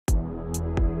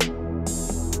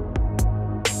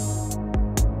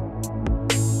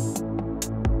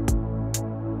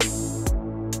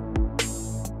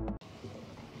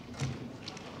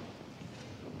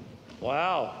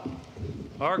Wow.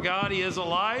 Our God, he is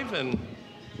alive, and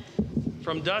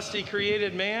from dust he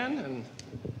created man, and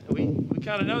we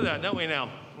kind of know that, don't we now?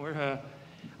 I'm going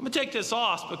to take this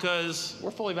off because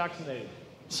we're fully vaccinated.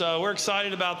 So we're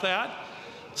excited about that.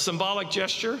 Symbolic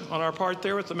gesture on our part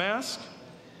there with the mask.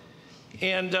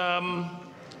 And,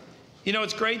 you know,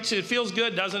 it's great it feels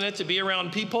good, doesn't it, to be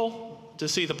around people, to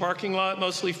see the parking lot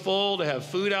mostly full, to have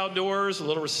food outdoors, a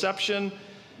little reception.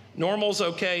 Normal's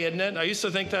okay, isn't it? I used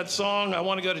to think that song, I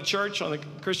Want to Go to Church, on the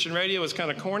Christian radio was kind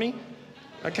of corny.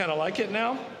 I kind of like it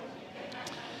now.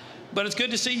 But it's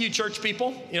good to see you, church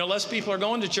people. You know, less people are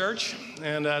going to church,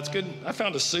 and it's good. I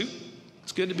found a suit.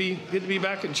 It's good to be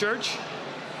back in church.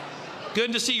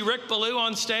 Good to see Rick Ballou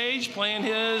on stage playing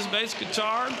his bass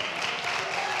guitar.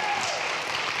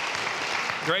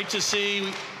 Great to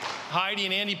see Heidi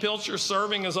and Andy Pilcher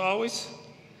serving as always.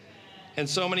 And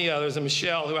so many others, and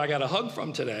Michelle, who I got a hug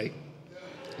from today,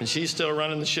 and she's still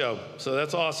running the show, so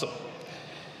that's awesome.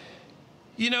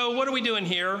 You know, what are we doing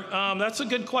here? That's a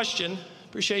good question.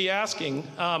 Appreciate you asking.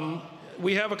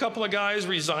 We have a couple of guys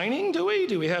resigning, do we?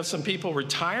 Do we have some people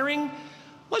retiring?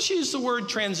 Let's use the word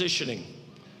transitioning,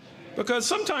 because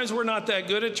sometimes we're not that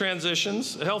good at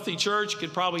transitions. A healthy church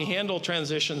could probably handle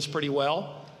transitions pretty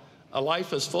well. A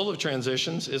life is full of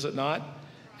transitions, is it not?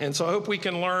 And so I hope we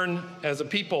can learn as a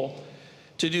people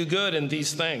to do good in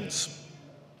these things.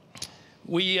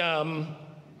 We, you know,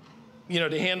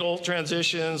 to handle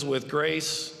transitions with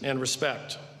grace and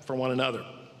respect for one another.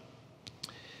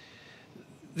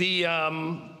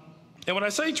 And when I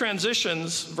say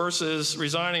transitions versus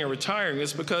resigning or retiring,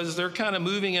 it's because they're kind of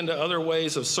moving into other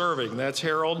ways of serving. That's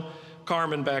Harold,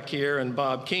 Carman back here, and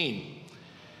Bob Keene.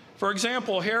 For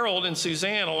example, Harold and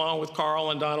Suzanne, along with Carl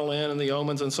and Donna Lynn and the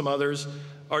Omans and some others,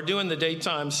 are doing the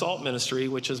daytime salt ministry,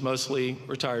 which is mostly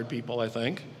retired people, I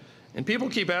think. And people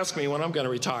keep asking me when I'm going to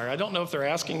retire. I don't know if they're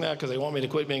asking that because they want me to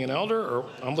quit being an elder, or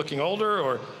I'm looking older,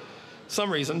 or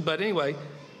some reason. But anyway,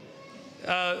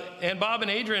 and Bob and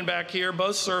Adrian back here,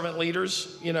 both servant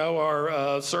leaders, you know,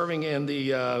 are serving in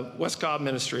the West Cobb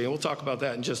ministry. And we'll talk about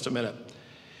that in just a minute.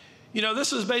 You know,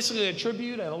 this is basically a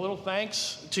tribute and a little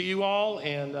thanks to you all.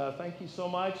 And thank you so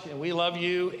much. And we love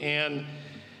you. And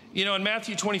you know, in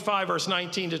Matthew 25, verse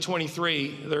 19 to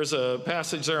 23, there's a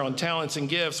passage there on talents and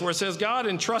gifts where it says, God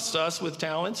entrusts us with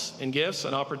talents and gifts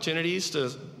and opportunities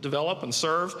to develop and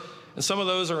serve. And some of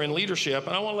those are in leadership.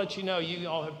 And I want to let you know, you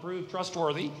all have proved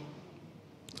trustworthy.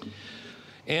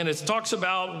 And it talks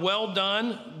about well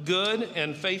done, good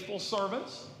and faithful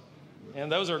servants. And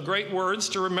those are great words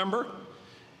to remember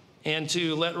and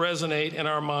to let resonate in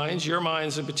our minds, your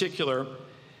minds in particular.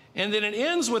 And then it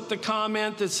ends with the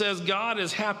comment that says, God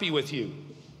is happy with you.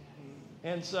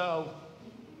 And so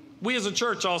we as a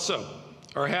church also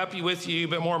are happy with you,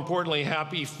 but more importantly,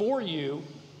 happy for you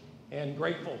and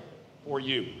grateful for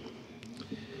you.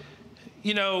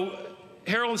 You know,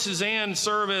 Harold and Suzanne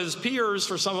serve as peers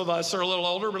for some of us who are a little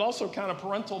older, but also kind of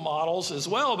parental models as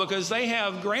well, because they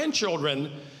have grandchildren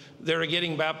that are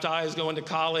getting baptized, going to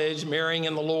college, marrying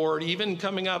in the Lord, even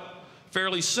coming up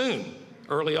fairly soon,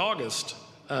 early August.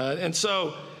 And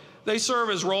so they serve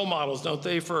as role models, don't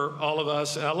they, for all of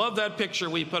us. And I love that picture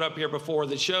we put up here before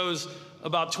that shows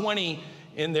about 20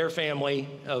 in their family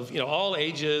of, you know, all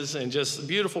ages, and just a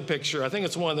beautiful picture. I think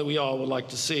it's one that we all would like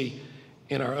to see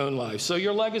in our own lives. So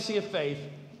your legacy of faith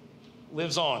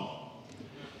lives on.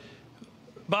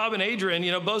 Bob and Adrian,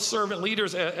 you know, both servant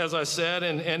leaders, as I said,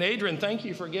 and Adrian, thank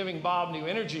you for giving Bob new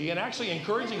energy and actually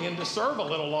encouraging him to serve a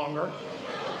little longer.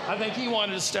 I think he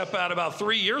wanted to step out about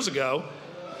 3 years ago.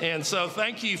 And so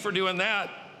thank you for doing that.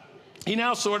 He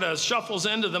now sort of shuffles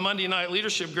into the Monday night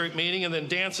leadership group meeting and then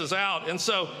dances out. And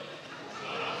so,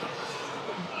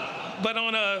 but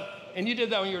and you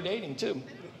did that when you were dating too.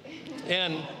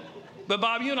 But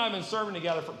Bob, you and I have been serving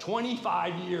together for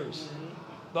 25 years,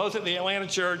 both at the Atlanta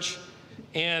church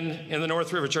and in the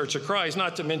North River Church of Christ,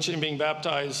 not to mention being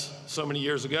baptized so many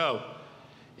years ago.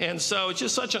 And so it's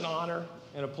just such an honor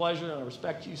and a pleasure, and I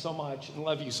respect you so much and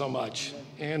love you so much.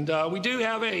 And we do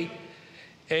have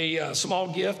a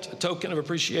small gift, a token of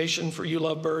appreciation for you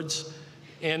lovebirds,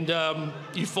 and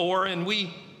you four, and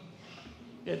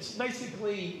it's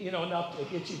basically, you know, enough to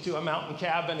get you to a mountain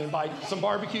cabin and buy some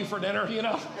barbecue for dinner, you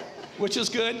know, which is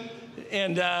good,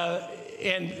 and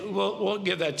we'll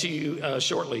give that to you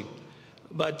shortly.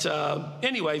 But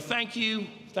anyway, thank you.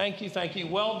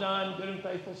 Well done, good and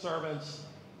faithful servants.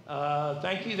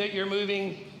 Thank you that you're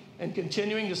moving and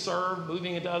continuing to serve,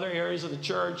 moving into other areas of the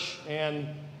church. And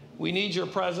we need your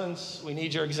presence. We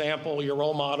need your example, your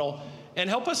role model. And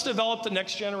help us develop the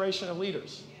next generation of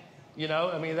leaders. You know,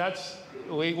 I mean,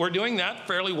 we're doing that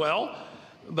fairly well.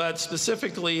 But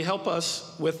specifically, help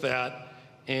us with that.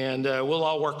 And we'll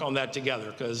all work on that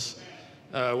together, because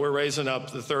we're raising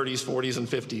up the 30s, 40s, and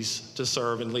 50s to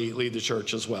serve and lead the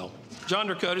church as well. John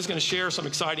Durcoda is going to share some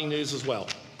exciting news as well.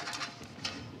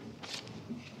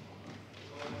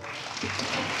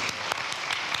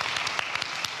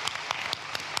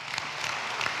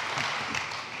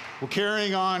 Well,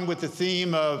 carrying on with the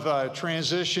theme of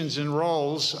transitions and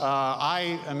roles,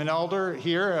 I am an elder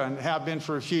here and have been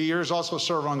for a few years, also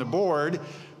serve on the board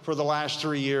for the last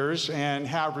 3 years and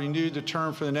have renewed the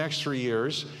term for the next 3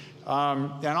 years.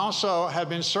 And also have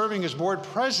been serving as board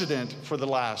president for the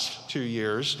last 2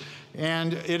 years.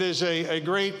 And it is a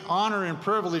great honor and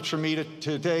privilege for me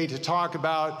today to talk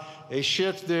about a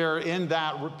shift there in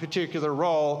that particular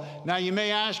role. Now, you may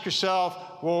ask yourself,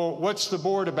 well, what's the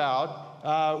board about?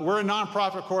 We're a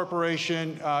nonprofit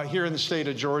corporation here in the state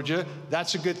of Georgia.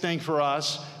 That's a good thing for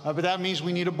us, but that means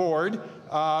we need a board.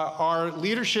 Our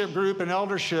leadership group and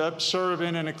eldership serve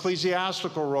in an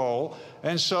ecclesiastical role.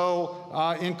 And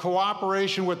so in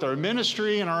cooperation with our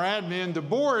ministry and our admin, the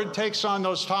board takes on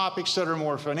those topics that are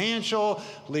more financial,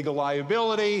 legal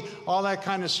liability, all that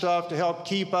kind of stuff to help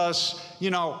keep us,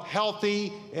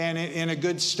 healthy and in a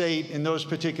good state in those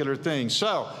particular things.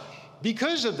 So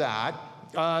because of that,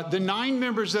 the 9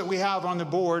 members that we have on the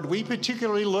board, we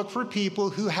particularly look for people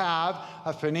who have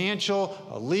a financial,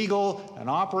 a legal, an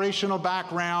operational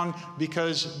background,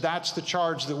 because that's the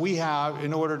charge that we have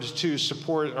in order to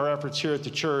support our efforts here at the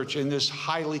church in this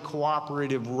highly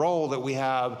cooperative role that we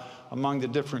have among the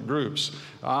different groups.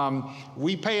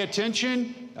 We pay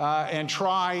attention and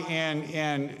try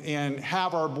and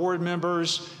have our board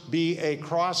members be a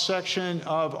cross-section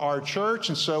of our church,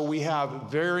 and so we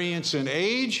have variance in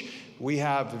age. We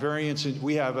have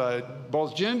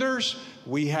both genders,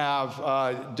 we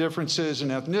have differences in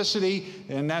ethnicity,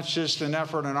 and that's just an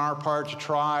effort on our part to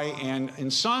try and, in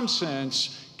some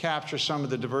sense, capture some of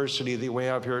the diversity that we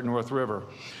have here at North River.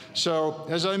 So,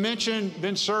 as I mentioned,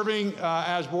 been serving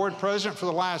as board president for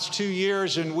the last 2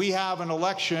 years, and we have an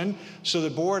election, so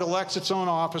the board elects its own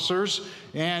officers,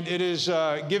 and it is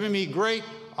given me great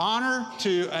honor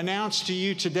to announce to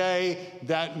you today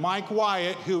that Mike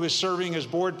Wyatt, who is serving as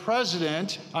board vice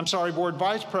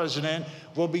president,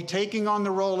 will be taking on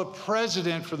the role of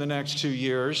president for the next 2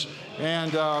 years.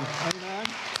 And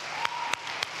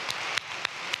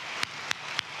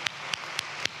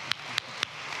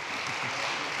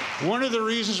one of the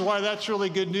reasons why that's really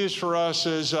good news for us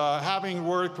is having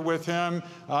worked with him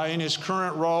in his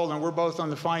current role, and we're both on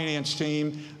the finance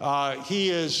team, he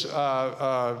is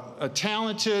a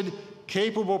talented,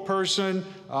 capable person.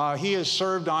 He has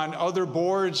served on other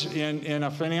boards in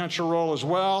a financial role as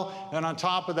well. And on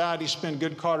top of that, he spent a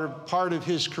good part of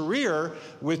his career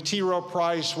with T. Rowe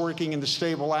Price working in the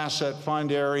stable asset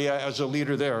fund area as a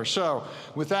leader there. So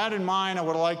with that in mind, I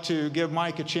would like to give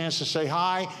Mike a chance to say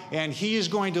hi, and he is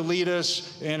going to lead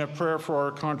us in a prayer for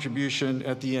our contribution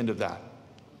at the end of that.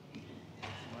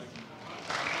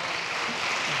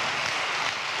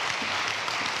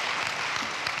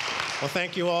 Well,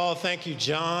 thank you all. Thank you,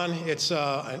 John. It's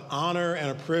an honor and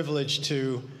a privilege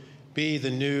to be the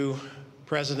new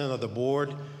president of the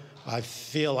board. I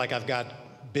feel like I've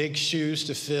got big shoes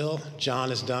to fill. John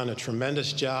has done a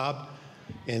tremendous job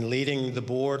in leading the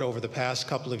board over the past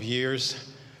couple of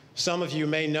years. Some of you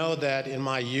may know that in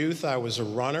my youth, I was a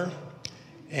runner,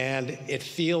 and it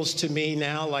feels to me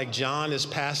now like John is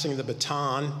passing the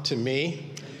baton to me,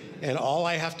 and all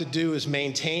I have to do is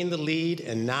maintain the lead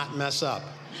and not mess up.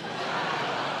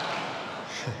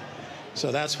 So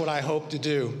that's what I hope to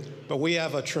do. But we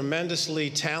have a tremendously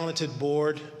talented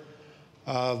board.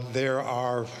 There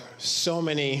are so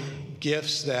many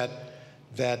gifts that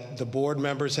the board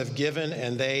members have given,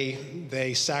 and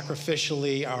they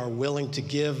sacrificially are willing to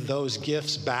give those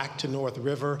gifts back to North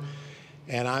River.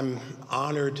 And I'm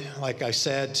honored, like I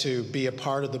said, to be a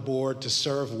part of the board, to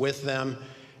serve with them,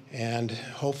 and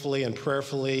hopefully and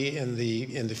prayerfully in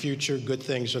the future, good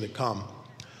things are to come.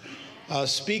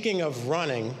 Speaking of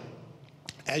running,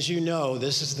 as you know,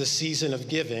 this is the season of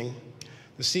giving.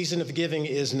 The season of giving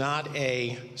is not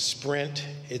a sprint,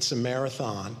 it's a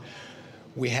marathon.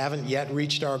 We haven't yet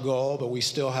reached our goal, but we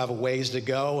still have a ways to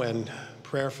go, and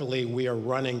prayerfully we are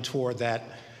running toward that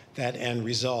end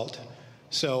result.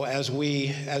 So as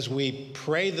we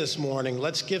pray this morning,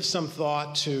 let's give some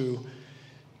thought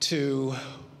to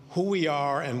who we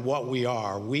are and what we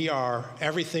are. We are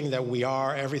everything that we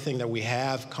are, everything that we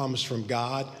have comes from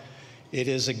God. It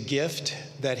is a gift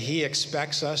that He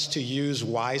expects us to use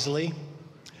wisely.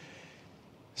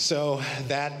 So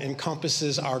that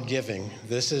encompasses our giving.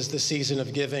 This is the season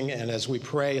of giving, and as we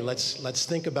pray, let's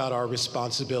think about our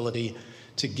responsibility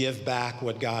to give back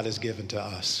what God has given to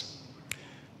us.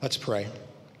 Let's pray.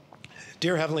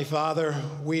 Dear Heavenly Father,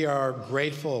 we are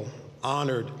grateful,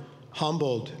 honored,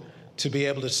 humbled to be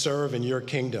able to serve in your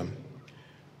kingdom.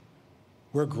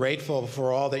 We're grateful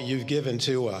for all that you've given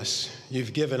to us.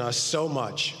 You've given us so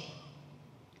much,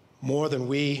 more than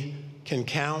we can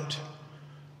count,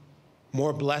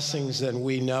 more blessings than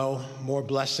we know, more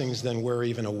blessings than we're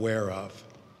even aware of.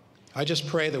 I just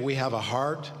pray that we have a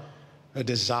heart, a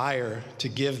desire to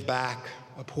give back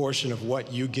a portion of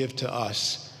what you give to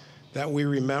us, that we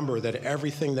remember that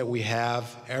everything that we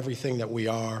have, everything that we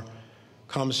are,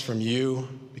 comes from you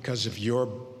because of your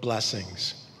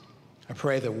blessings. I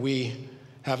pray that we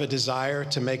have a desire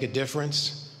to make a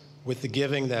difference with the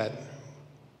giving that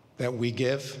we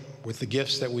give, with the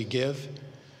gifts that we give,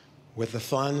 with the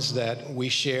funds that we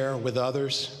share with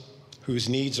others whose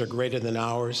needs are greater than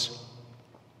ours.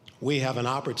 We have an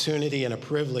opportunity and a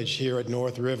privilege here at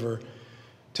North River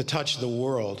to touch the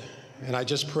world. And I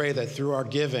just pray that through our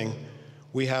giving,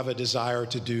 we have a desire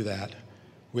to do that.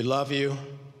 We love you.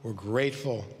 We're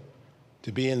grateful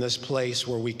to be in this place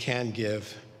where we can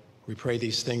give. We pray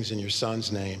these things in your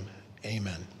Son's name.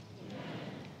 Amen.